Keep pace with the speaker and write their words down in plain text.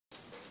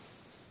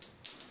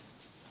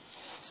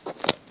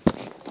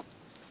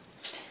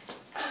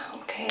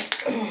Okay.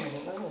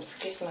 Oh,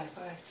 excuse my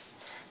voice.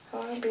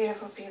 Hello,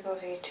 beautiful people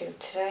of YouTube.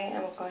 Today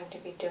I'm going to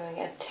be doing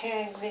a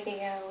tag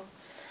video.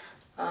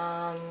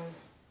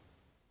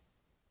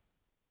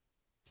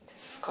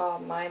 This is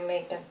called My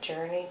Makeup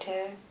Journey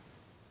Tag.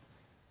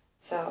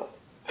 So,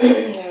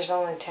 there's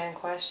only 10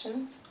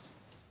 questions.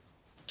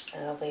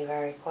 It'll be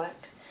very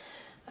quick.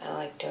 I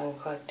like doing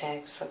quick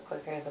tags, the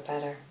quicker the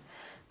better.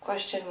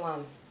 Question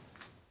 1.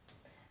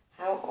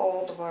 How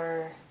old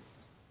were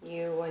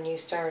you when you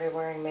started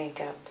wearing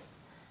makeup?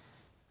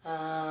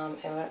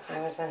 I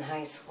was in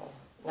high school.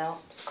 No,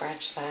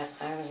 scratch that.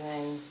 I was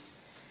in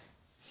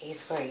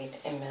 8th grade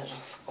in middle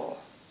school.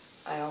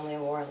 I only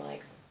wore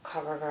like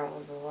CoverGirl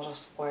with a little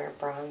square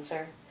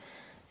bronzer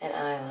and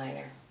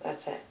eyeliner.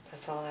 That's it.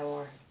 That's all I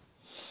wore.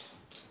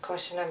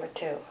 Question number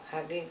 2.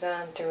 Have you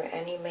gone through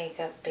any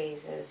makeup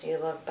phases you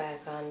look back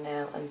on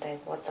now and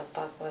think, what the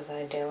fuck was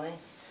I doing?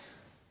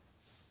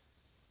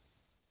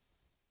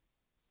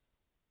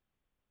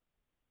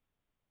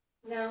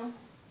 No.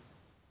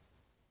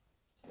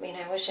 I mean,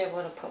 I wish I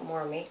would have put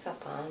more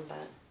makeup on,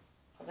 but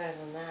other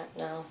than that,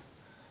 no.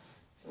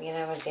 I mean,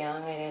 I was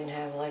young, I didn't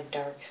have like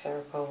dark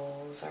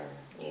circles or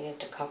needed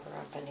to cover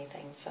up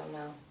anything, so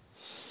no.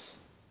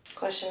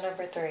 Question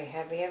number 3.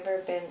 Have you ever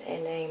been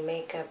in a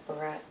makeup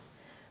rut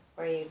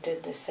where you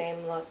did the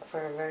same look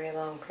for a very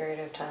long period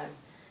of time?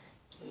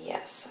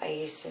 Yes, I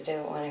used to do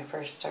it when I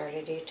first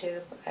started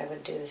YouTube. I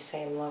would do the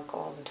same look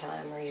all the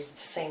time or use the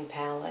same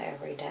palette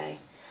every day.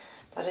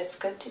 But it's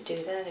good to do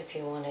that if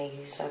you want to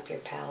use up your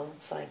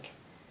palettes, like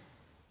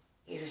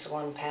use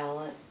one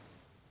palette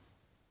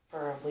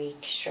for a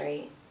week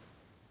straight,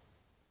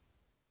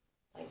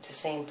 like the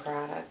same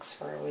products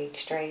for a week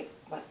straight,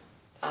 but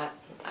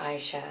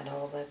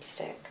eyeshadow,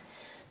 lipstick,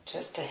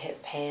 just to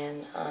hit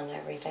pan on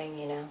everything,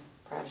 you know,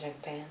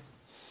 project pan.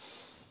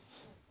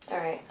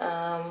 Alright,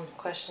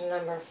 question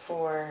number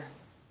 4.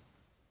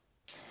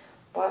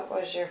 What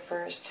was your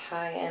first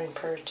high-end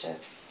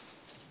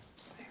purchase?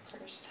 My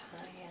first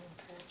high-end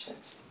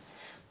purchase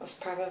was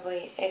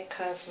probably IT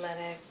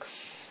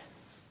Cosmetics.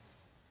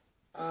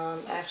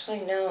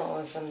 Actually, no, it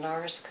was the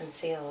NARS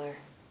concealer.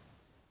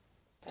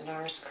 The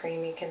NARS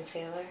Creamy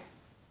Concealer.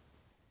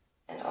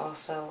 And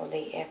also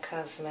the IT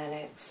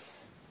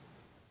Cosmetics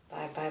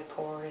by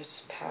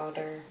Pores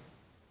Powder.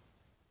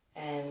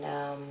 And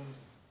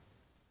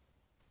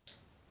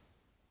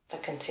the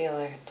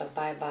concealer, the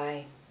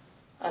Bye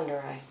Under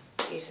Eye.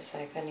 Jesus,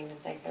 I couldn't even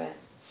think of it.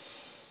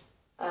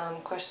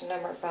 Question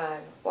number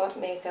 5. What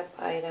makeup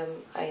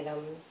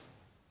items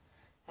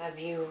have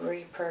you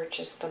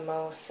repurchased the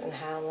most, and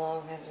how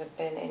long has it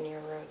been in your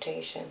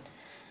rotation?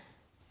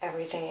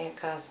 Everything IT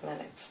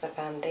Cosmetics. The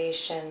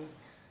foundation,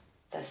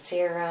 the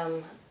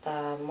serum,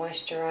 the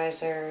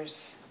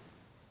moisturizers,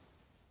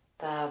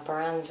 the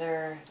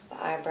bronzer,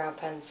 the eyebrow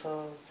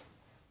pencils,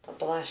 the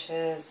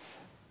blushes,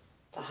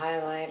 the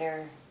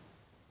highlighter,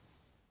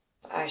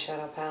 the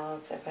eyeshadow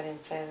palettes, if I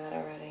didn't say that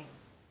already.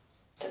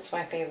 That's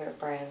my favorite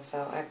brand,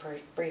 so I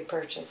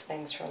repurchase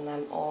things from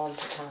them all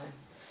the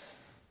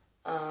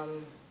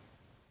time.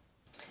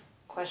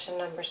 Question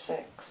number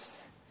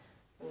 6.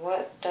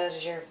 What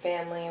does your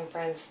family and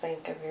friends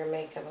think of your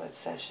makeup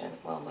obsession?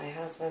 Well, my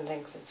husband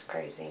thinks it's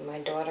crazy. My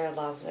daughter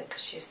loves it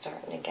because she's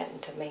starting to get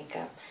into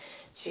makeup.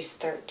 She's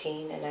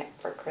 13, and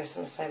for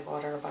Christmas I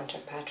bought her a bunch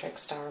of Patrick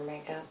Star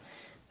makeup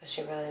because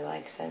she really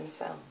likes him,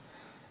 so.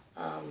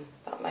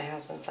 But my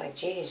husband's like,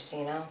 geez,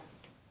 you know.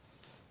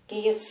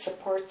 He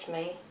supports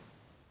me,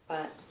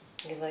 but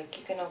he's like,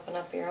 you can open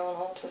up your own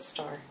Ulta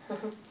store.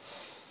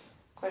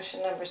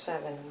 Question number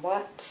 7.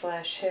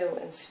 What/who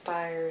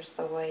inspires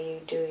the way you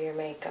do your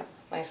makeup?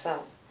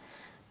 Myself.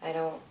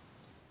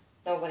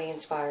 Nobody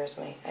inspires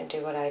me. I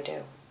do what I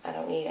do. I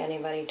don't need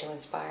anybody to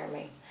inspire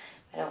me.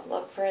 I don't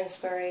look for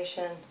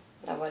inspiration.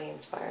 Nobody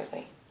inspires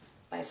me.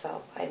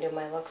 Myself. I do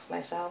my looks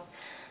myself.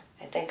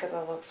 I think of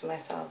the looks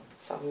myself.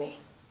 So me.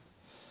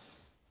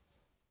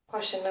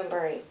 Question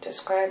number 8.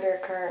 Describe your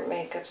current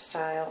makeup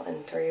style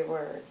in 3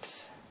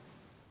 words.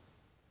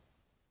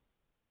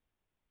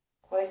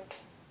 Quick,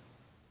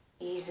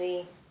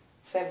 easy,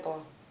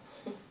 simple.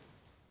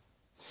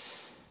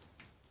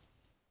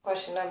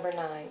 Question number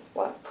 9.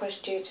 What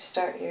pushed you to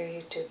start your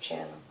YouTube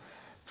channel?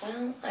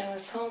 Well, I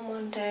was home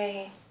one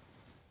day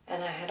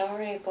and I had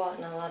already bought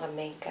a lot of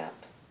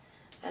makeup.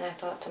 And I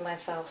thought to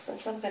myself,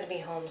 since I'm going to be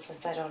home,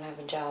 since I don't have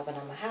a job and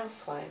I'm a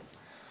housewife,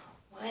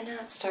 why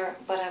not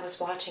start? But I was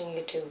watching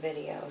YouTube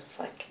videos,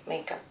 like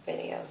makeup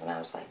videos, and I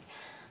was like,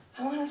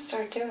 I want to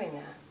start doing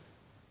that.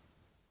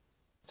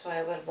 So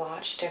I would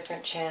watch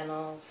different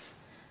channels,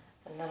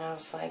 and then I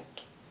was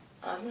like,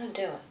 I'm going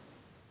to do it.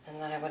 And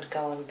then I would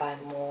go and buy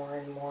more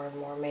and more and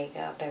more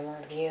makeup and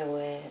review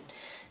it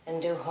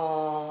and do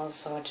hauls.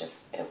 So it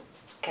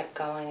kept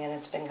going, and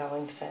it's been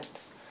going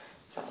since.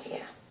 So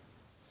yeah.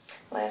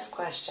 Last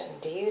question.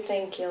 Do you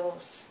think you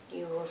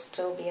will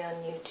still be on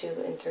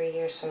YouTube in 3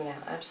 years from now?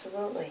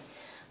 Absolutely.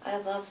 I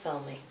love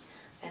filming.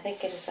 I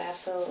think it is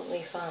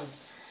absolutely fun.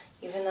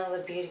 Even though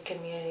the beauty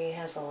community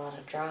has a lot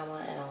of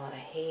drama and a lot of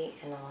hate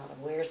and a lot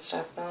of weird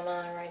stuff going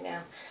on right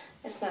now,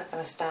 it's not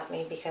going to stop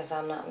me because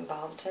I'm not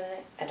involved in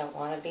it. I don't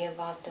want to be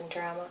involved in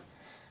drama.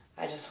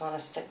 I just want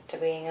to stick to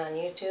being on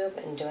YouTube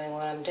and doing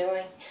what I'm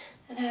doing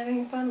and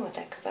having fun with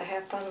it, because I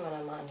have fun when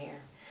I'm on here.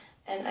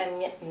 And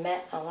I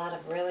met a lot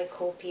of really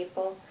cool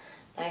people,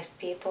 nice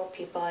people,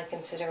 people I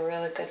consider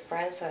really good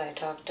friends that I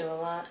talk to a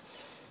lot.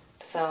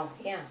 So,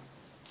 yeah.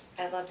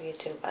 I love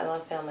YouTube. I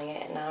love filming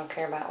it, and I don't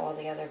care about all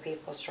the other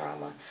people's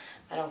drama.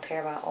 I don't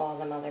care about all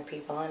them other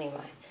people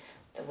anyway.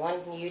 The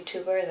one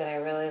YouTuber that I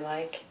really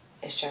like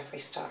is Jeffree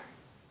Star,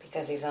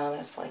 because he's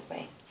honest like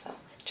me. So,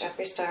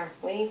 Jeffree Star,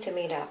 we need to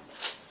meet up.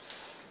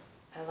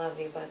 I love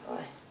you, by the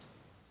way.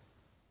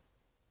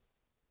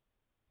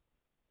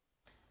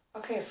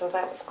 Okay, so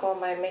that was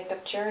called my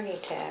makeup journey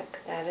tag.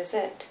 That is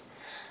it.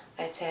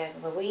 I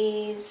tagged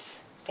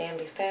Louise,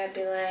 Bambi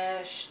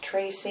Fabulash,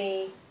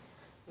 Tracy,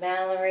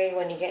 Mallory.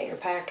 When you get your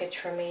package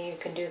from me, you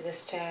can do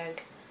this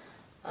tag.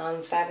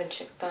 Fab and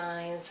Chick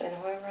Finds, and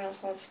whoever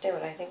else wants to do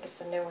it. I think it's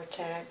a newer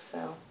tag,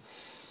 so.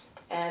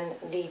 And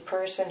the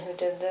person who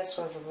did this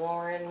was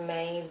Lauren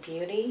May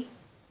Beauty.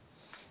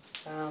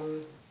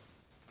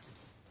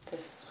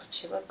 This is what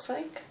she looks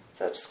like.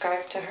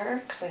 Subscribe to her,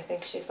 because I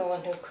think she's the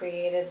one who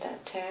created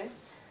that tag.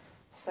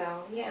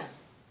 So, yeah.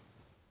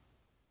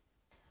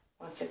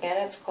 Once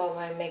again, it's called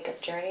my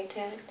makeup journey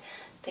tag.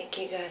 Thank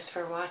you guys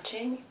for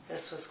watching.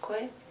 This was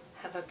quick.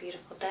 Have a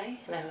beautiful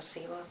day, and I will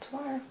see you all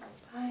tomorrow.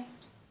 Bye.